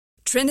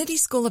Trinity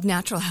School of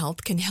Natural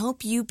Health can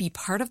help you be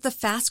part of the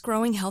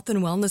fast-growing health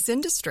and wellness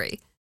industry.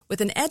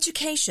 With an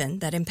education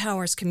that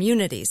empowers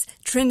communities,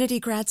 Trinity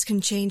grads can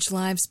change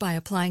lives by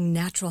applying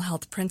natural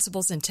health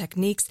principles and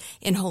techniques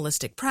in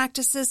holistic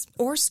practices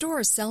or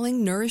stores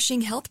selling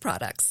nourishing health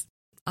products.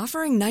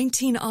 Offering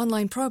 19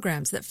 online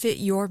programs that fit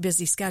your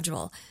busy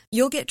schedule,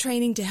 you'll get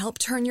training to help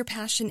turn your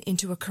passion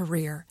into a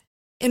career.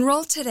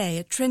 Enroll today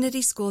at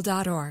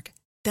trinityschool.org.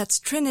 That's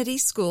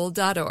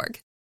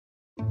trinityschool.org.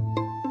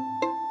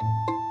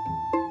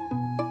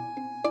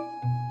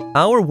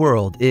 Our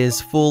world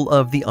is full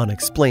of the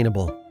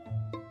unexplainable.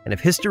 And if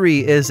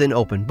history is an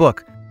open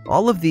book,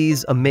 all of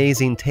these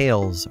amazing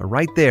tales are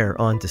right there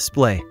on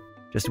display,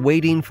 just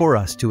waiting for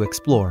us to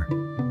explore.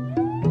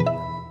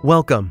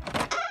 Welcome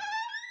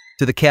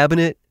to the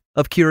Cabinet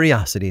of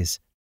Curiosities.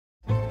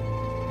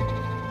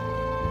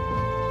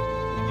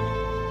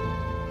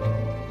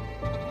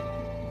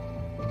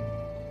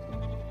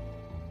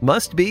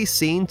 Must be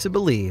seen to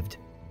believed.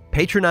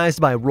 Patronized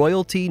by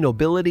royalty,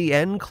 nobility,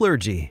 and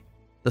clergy,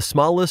 the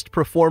smallest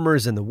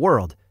performers in the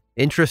world,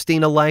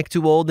 interesting alike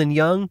to old and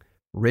young,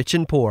 rich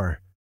and poor.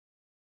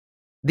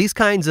 These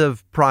kinds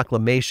of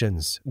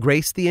proclamations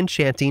grace the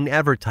enchanting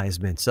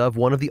advertisements of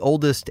one of the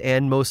oldest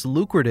and most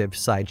lucrative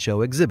sideshow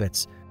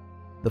exhibits,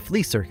 the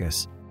flea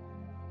circus.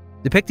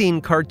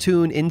 Depicting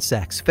cartoon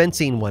insects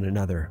fencing one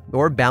another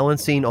or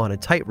balancing on a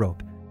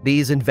tightrope,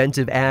 these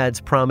inventive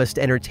ads promised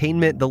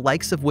entertainment the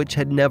likes of which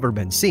had never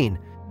been seen,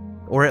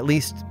 or at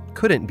least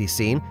couldn't be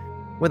seen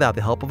without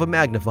the help of a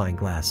magnifying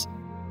glass.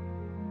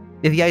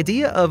 If the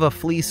idea of a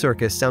flea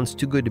circus sounds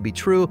too good to be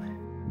true,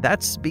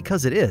 that's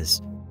because it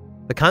is.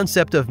 The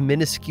concept of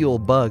minuscule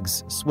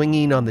bugs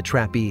swinging on the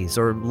trapeze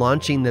or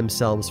launching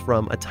themselves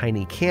from a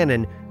tiny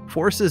cannon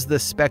forces the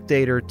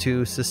spectator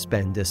to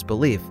suspend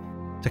disbelief,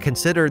 to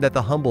consider that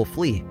the humble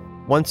flea,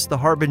 once the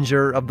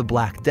harbinger of the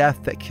Black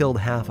Death that killed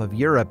half of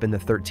Europe in the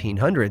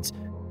 1300s,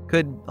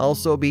 could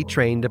also be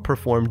trained to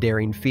perform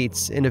daring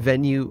feats in a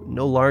venue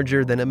no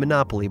larger than a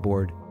Monopoly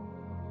board.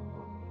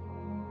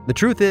 The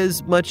truth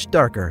is much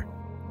darker.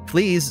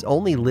 Fleas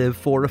only live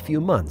for a few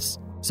months,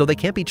 so they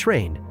can't be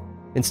trained.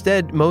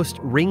 Instead, most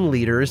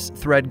ringleaders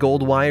thread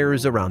gold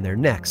wires around their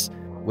necks,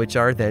 which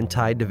are then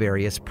tied to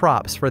various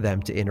props for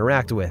them to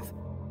interact with.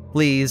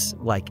 Fleas,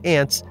 like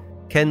ants,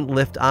 can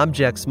lift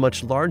objects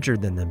much larger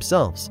than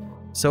themselves,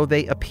 so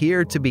they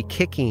appear to be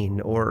kicking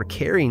or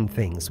carrying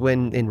things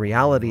when in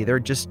reality they're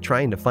just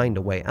trying to find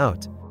a way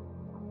out.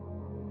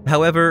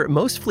 However,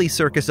 most flea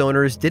circus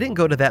owners didn't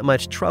go to that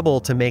much trouble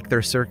to make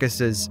their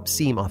circuses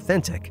seem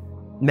authentic.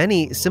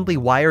 Many simply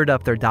wired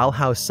up their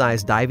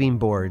dollhouse-sized diving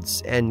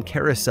boards and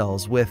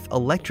carousels with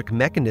electric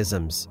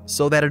mechanisms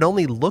so that it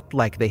only looked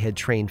like they had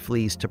trained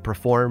fleas to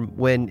perform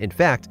when, in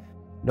fact,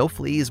 no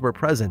fleas were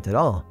present at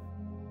all.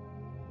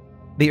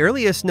 The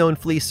earliest known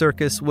flea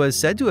circus was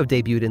said to have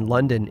debuted in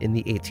London in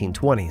the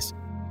 1820s,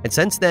 and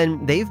since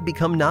then they've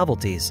become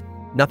novelties,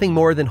 nothing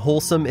more than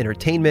wholesome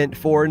entertainment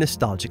for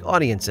nostalgic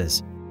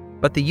audiences.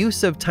 But the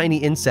use of tiny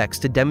insects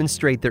to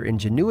demonstrate their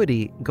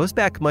ingenuity goes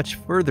back much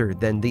further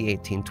than the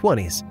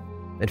 1820s.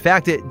 In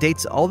fact, it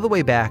dates all the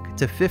way back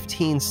to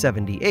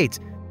 1578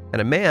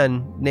 and a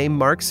man named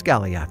Mark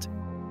Scalliot.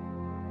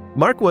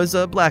 Mark was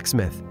a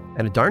blacksmith,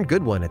 and a darn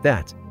good one at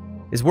that.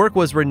 His work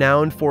was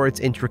renowned for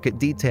its intricate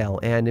detail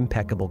and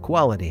impeccable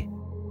quality.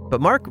 But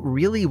Mark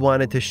really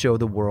wanted to show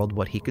the world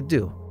what he could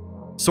do.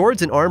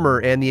 Swords and armor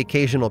and the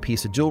occasional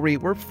piece of jewelry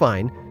were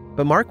fine,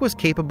 but Mark was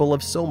capable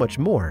of so much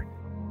more.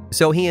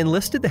 So he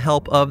enlisted the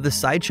help of the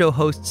sideshow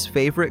host's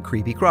favorite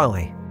creepy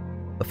crawly,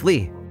 a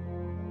flea.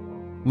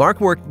 Mark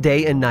worked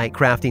day and night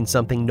crafting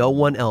something no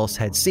one else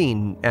had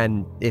seen,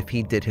 and if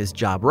he did his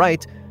job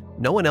right,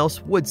 no one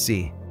else would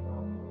see.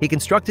 He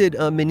constructed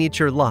a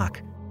miniature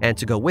lock, and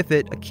to go with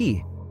it, a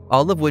key,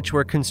 all of which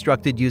were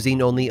constructed using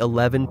only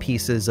 11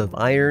 pieces of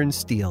iron,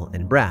 steel,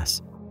 and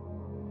brass.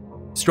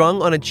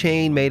 Strung on a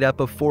chain made up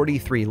of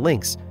 43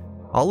 links,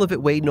 all of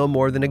it weighed no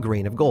more than a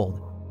grain of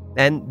gold.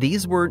 And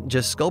these were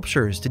just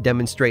sculptures to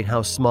demonstrate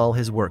how small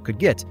his work could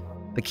get.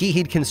 The key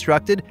he'd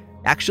constructed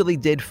actually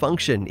did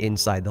function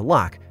inside the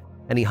lock,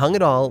 and he hung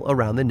it all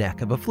around the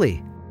neck of a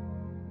flea.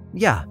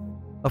 Yeah,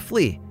 a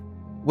flea,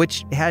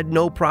 which had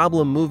no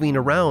problem moving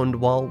around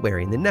while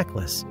wearing the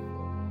necklace.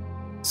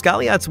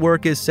 Scalliot's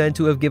work is said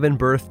to have given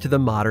birth to the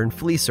modern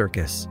flea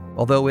circus,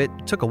 although it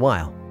took a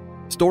while.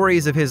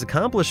 Stories of his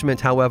accomplishment,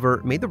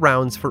 however, made the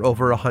rounds for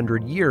over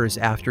 100 years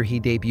after he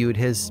debuted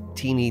his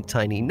teeny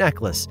tiny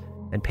necklace,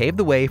 and paved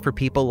the way for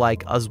people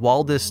like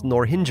Oswaldus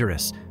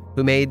Norhingerus,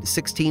 who made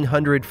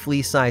 1,600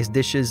 flea-sized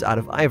dishes out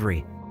of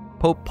ivory.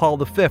 Pope Paul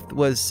V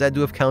was said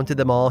to have counted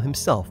them all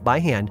himself by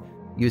hand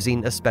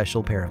using a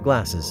special pair of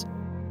glasses.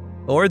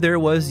 Or there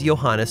was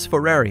Johannes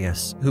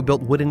Ferrarius, who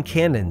built wooden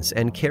cannons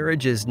and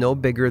carriages no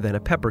bigger than a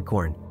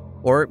peppercorn.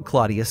 Or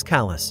Claudius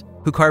Callus,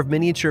 who carved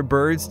miniature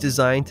birds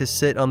designed to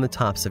sit on the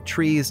tops of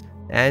trees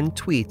and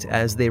tweet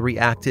as they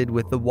reacted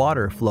with the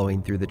water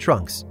flowing through the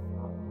trunks.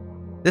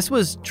 This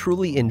was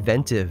truly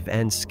inventive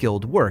and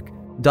skilled work,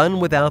 done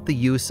without the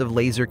use of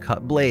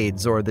laser-cut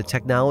blades or the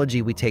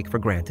technology we take for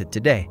granted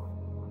today.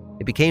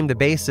 It became the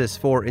basis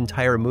for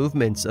entire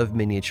movements of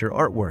miniature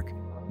artwork,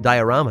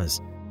 dioramas,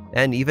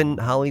 and even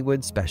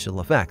Hollywood special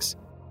effects.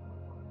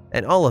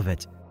 And all of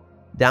it,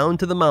 down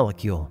to the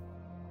molecule,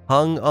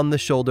 hung on the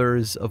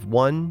shoulders of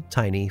one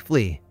tiny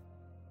flea.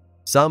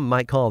 Some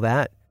might call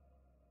that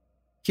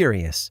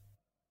curious.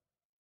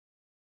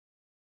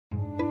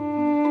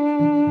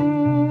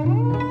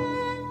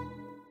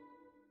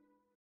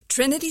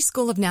 Trinity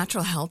School of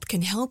Natural Health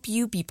can help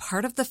you be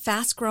part of the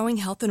fast-growing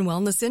health and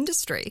wellness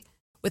industry.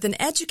 With an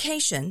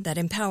education that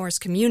empowers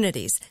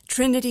communities,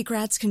 Trinity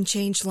grads can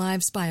change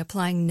lives by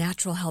applying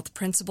natural health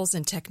principles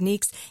and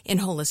techniques in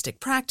holistic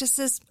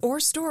practices or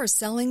stores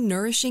selling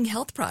nourishing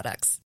health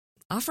products.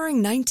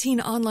 Offering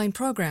 19 online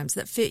programs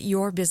that fit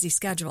your busy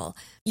schedule,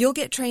 you'll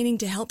get training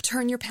to help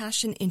turn your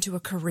passion into a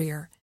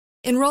career.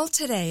 Enroll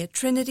today at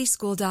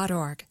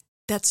trinityschool.org.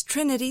 That's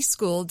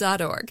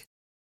trinityschool.org.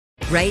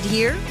 Right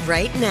here,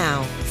 right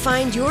now.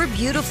 Find your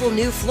beautiful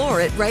new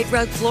floor at Right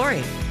Rug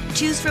Flooring.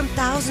 Choose from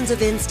thousands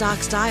of in-stock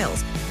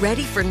styles,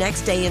 ready for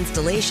next day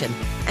installation,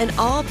 and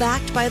all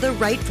backed by the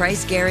right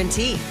price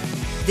guarantee.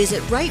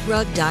 Visit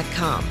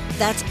rightrug.com.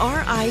 That's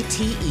RITERUG.com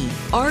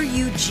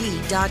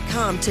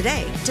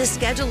today to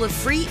schedule a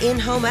free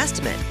in-home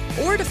estimate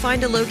or to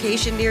find a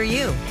location near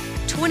you.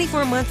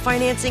 24-month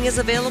financing is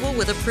available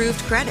with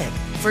approved credit.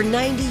 For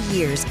 90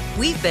 years,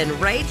 we've been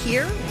right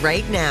here,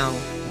 right now.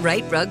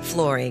 Right Rug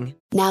Flooring.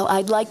 Now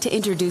I'd like to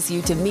introduce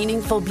you to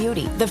Meaningful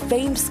Beauty, the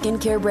famed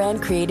skincare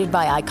brand created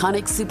by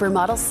iconic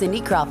supermodel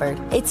Cindy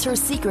Crawford. It's her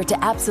secret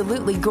to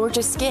absolutely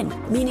gorgeous skin.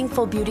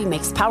 Meaningful Beauty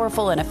makes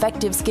powerful and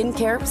effective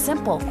skincare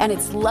simple, and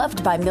it's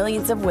loved by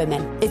millions of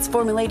women. It's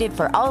formulated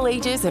for all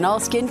ages and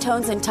all skin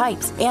tones and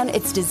types, and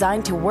it's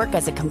designed to work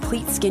as a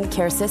complete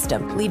skincare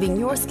system, leaving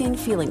your skin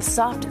feeling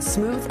soft,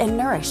 smooth, and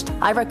nourished.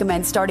 I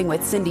recommend starting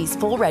with Cindy's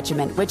full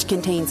regimen, which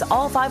contains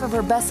all 5 of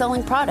her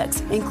best-selling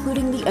products,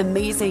 including the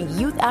amazing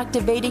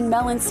youth-activating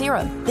Melon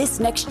Serum. This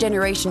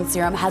next-generation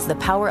serum has the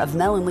power of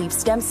melon leaf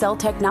stem cell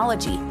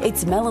technology.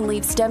 It's melon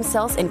leaf stem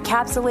cells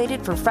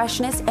encapsulated for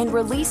freshness and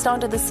released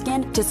onto the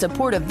skin to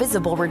support a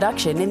visible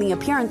reduction in the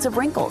appearance of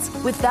wrinkles.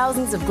 With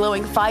thousands of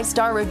glowing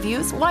 5-star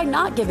reviews, why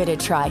not give it a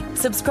try?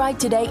 Subscribe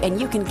today and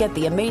you can get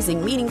the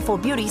amazing Meaningful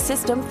Beauty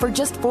system for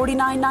just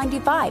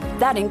 $49.95.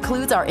 That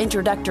includes our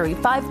introductory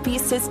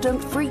 5-piece system,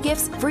 free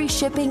gifts, free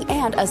shipping,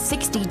 and a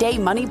 60-day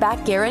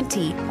money-back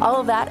guarantee. All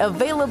of that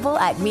available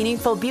at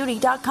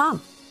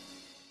meaningfulbeauty.com.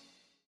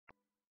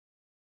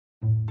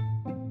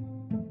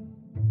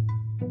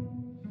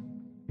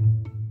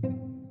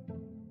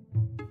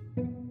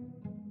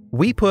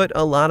 We put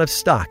a lot of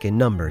stock in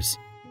numbers.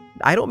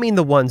 I don't mean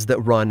the ones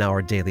that run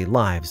our daily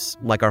lives,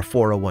 like our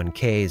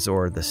 401ks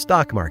or the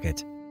stock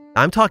market.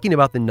 I'm talking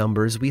about the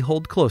numbers we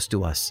hold close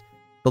to us,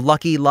 the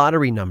lucky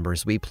lottery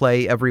numbers we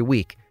play every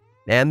week,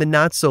 and the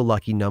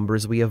not-so-lucky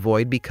numbers we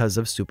avoid because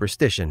of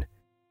superstition.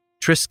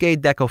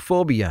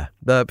 Triskaidekaphobia,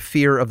 the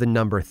fear of the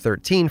number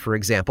 13, for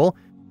example,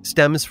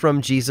 stems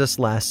from Jesus'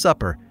 Last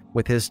Supper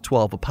with his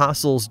 12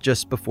 apostles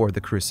just before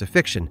the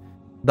crucifixion,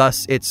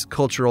 thus its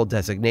cultural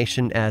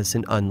designation as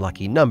an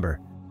unlucky number,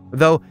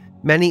 though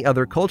many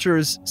other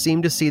cultures seem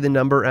to see the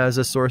number as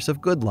a source of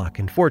good luck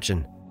and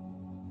fortune.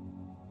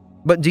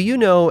 But do you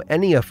know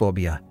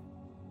Enneaphobia?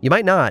 You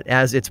might not,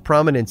 as its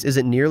prominence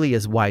isn't nearly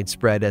as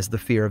widespread as the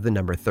fear of the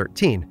number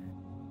 13.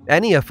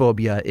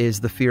 Enneaphobia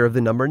is the fear of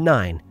the number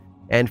 9,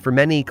 and for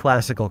many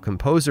classical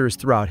composers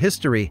throughout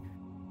history,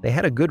 they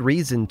had a good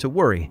reason to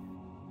worry.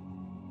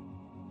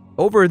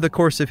 Over the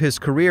course of his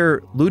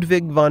career,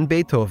 Ludwig van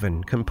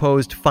Beethoven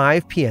composed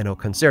 5 piano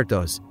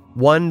concertos,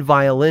 1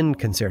 violin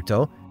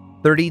concerto,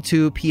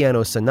 32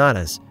 piano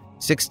sonatas,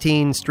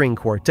 16 string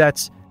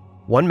quartets,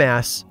 1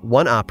 mass,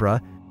 1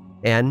 opera,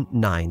 and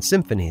 9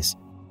 symphonies.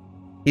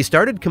 He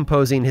started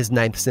composing his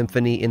 9th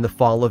symphony in the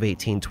fall of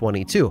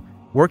 1822,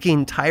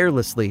 working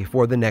tirelessly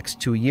for the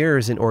next 2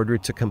 years in order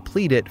to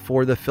complete it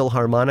for the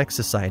Philharmonic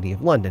Society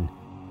of London.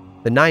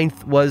 The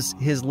 9th was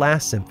his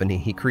last symphony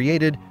he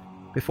created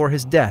before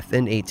his death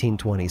in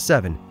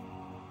 1827.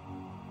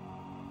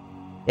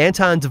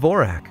 Anton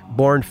Dvorak,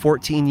 born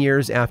 14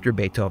 years after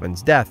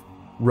Beethoven's death,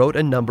 wrote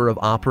a number of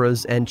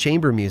operas and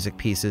chamber music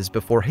pieces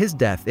before his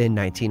death in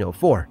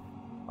 1904.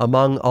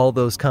 Among all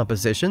those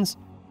compositions,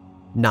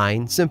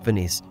 9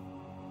 symphonies.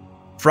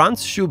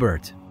 Franz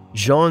Schubert,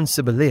 Jean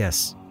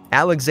Sibelius,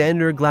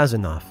 Alexander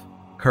Glazunov,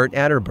 Kurt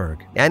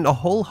Atterberg, and a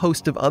whole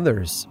host of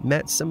others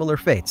met similar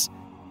fates.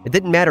 It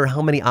didn't matter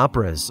how many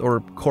operas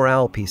or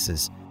chorale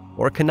pieces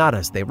or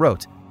canatas they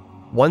wrote.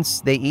 Once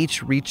they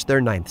each reached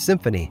their 9th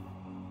symphony,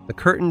 the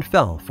curtain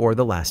fell for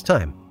the last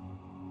time.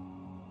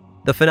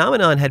 The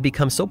phenomenon had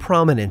become so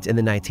prominent in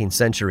the 19th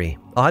century,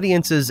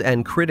 audiences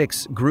and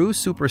critics grew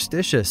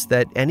superstitious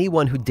that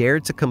anyone who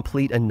dared to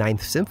complete a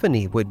 9th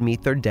symphony would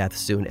meet their death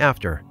soon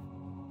after.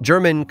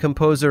 German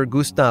composer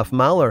Gustav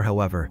Mahler,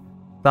 however,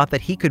 thought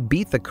that he could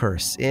beat the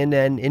curse in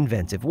an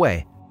inventive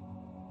way.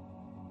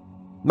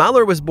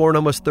 Mahler was born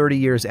almost 30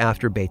 years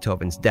after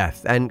Beethoven's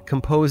death and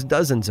composed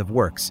dozens of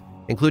works,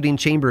 including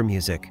chamber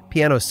music,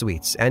 piano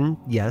suites, and,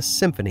 yes,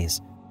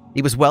 symphonies.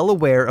 He was well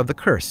aware of the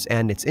curse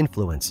and its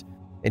influence,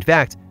 In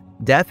fact,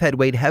 death had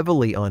weighed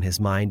heavily on his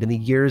mind in the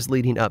years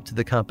leading up to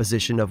the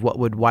composition of what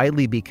would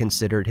widely be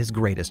considered his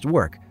greatest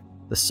work,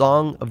 The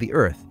Song of the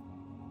Earth.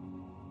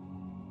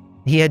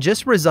 He had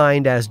just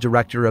resigned as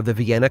director of the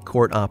Vienna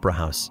Court Opera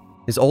House.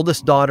 His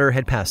oldest daughter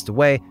had passed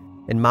away,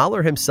 and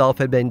Mahler himself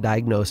had been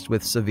diagnosed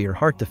with severe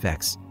heart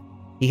defects.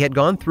 He had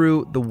gone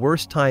through the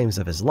worst times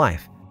of his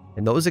life,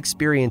 and those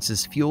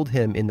experiences fueled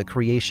him in the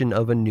creation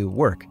of a new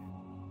work,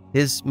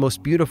 his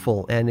most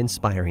beautiful and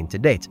inspiring to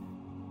date.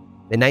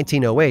 In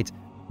 1908,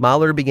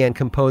 Mahler began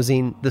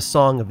composing The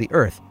Song of the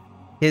Earth,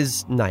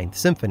 his Ninth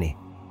Symphony.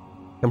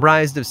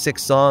 Comprised of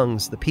 6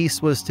 songs, the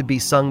piece was to be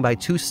sung by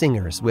 2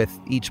 singers, with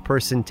each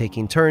person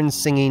taking turns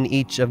singing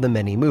each of the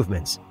many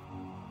movements.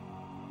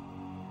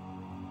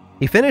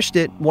 He finished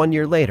it 1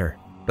 year later,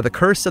 but the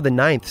curse of the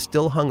ninth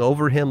still hung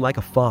over him like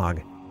a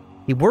fog.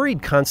 He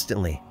worried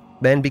constantly.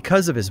 Then,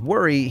 because of his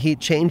worry, he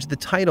changed the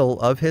title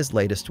of his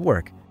latest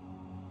work.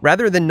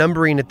 Rather than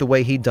numbering it the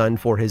way he'd done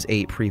for his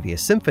 8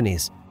 previous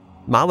symphonies,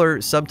 Mahler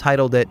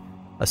subtitled it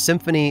A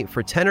Symphony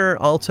for Tenor,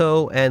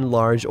 Alto, and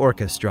Large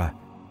Orchestra,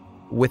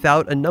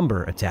 without a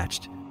number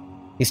attached.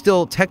 He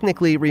still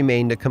technically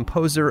remained a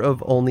composer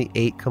of only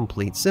 8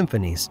 complete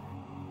symphonies.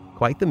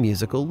 Quite the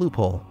musical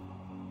loophole.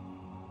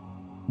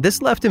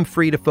 This left him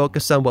free to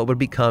focus on what would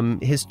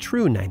become his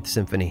true Ninth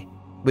Symphony,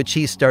 which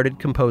he started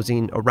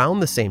composing around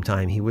the same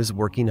time he was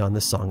working on The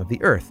Song of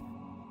the Earth.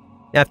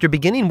 After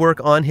beginning work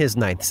on his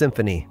Ninth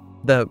Symphony,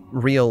 the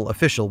real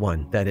official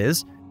one, that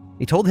is,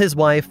 he told his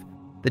wife,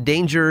 "The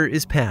danger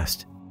is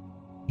past."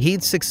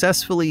 He'd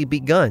successfully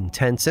begun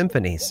 10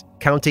 symphonies,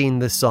 counting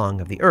The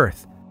Song of the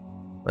Earth.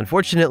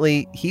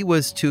 Unfortunately, he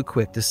was too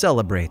quick to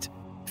celebrate.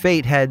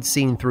 Fate had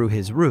seen through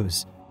his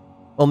ruse.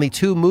 Only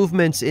 2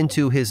 movements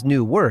into his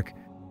new work,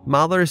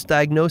 Mahler's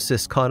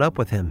diagnosis caught up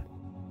with him,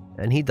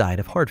 and he died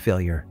of heart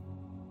failure.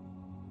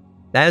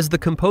 As the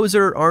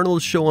composer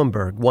Arnold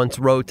Schoenberg once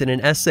wrote in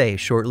an essay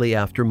shortly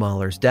after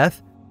Mahler's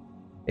death,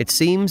 it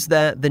seems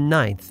that the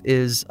ninth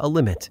is a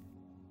limit.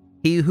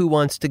 He who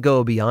wants to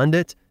go beyond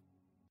it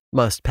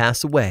must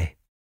pass away.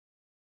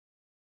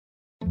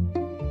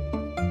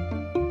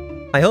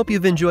 I hope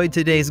you've enjoyed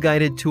today's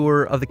guided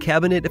tour of the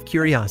Cabinet of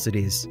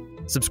Curiosities.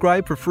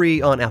 Subscribe for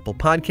free on Apple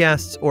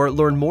Podcasts or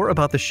learn more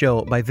about the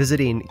show by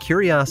visiting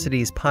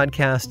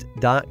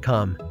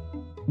curiositiespodcast.com.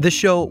 This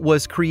show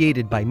was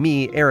created by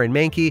me, Aaron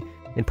Mahnke,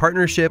 in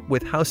partnership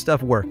with How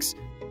Stuff Works.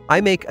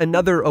 I make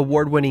another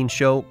award-winning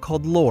show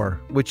called Lore,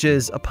 which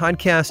is a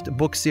podcast,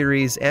 book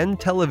series, and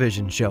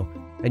television show,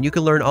 and you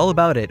can learn all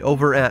about it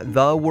over at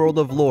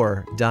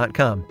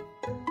theworldoflore.com.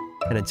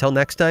 And until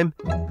next time,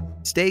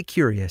 stay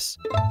curious.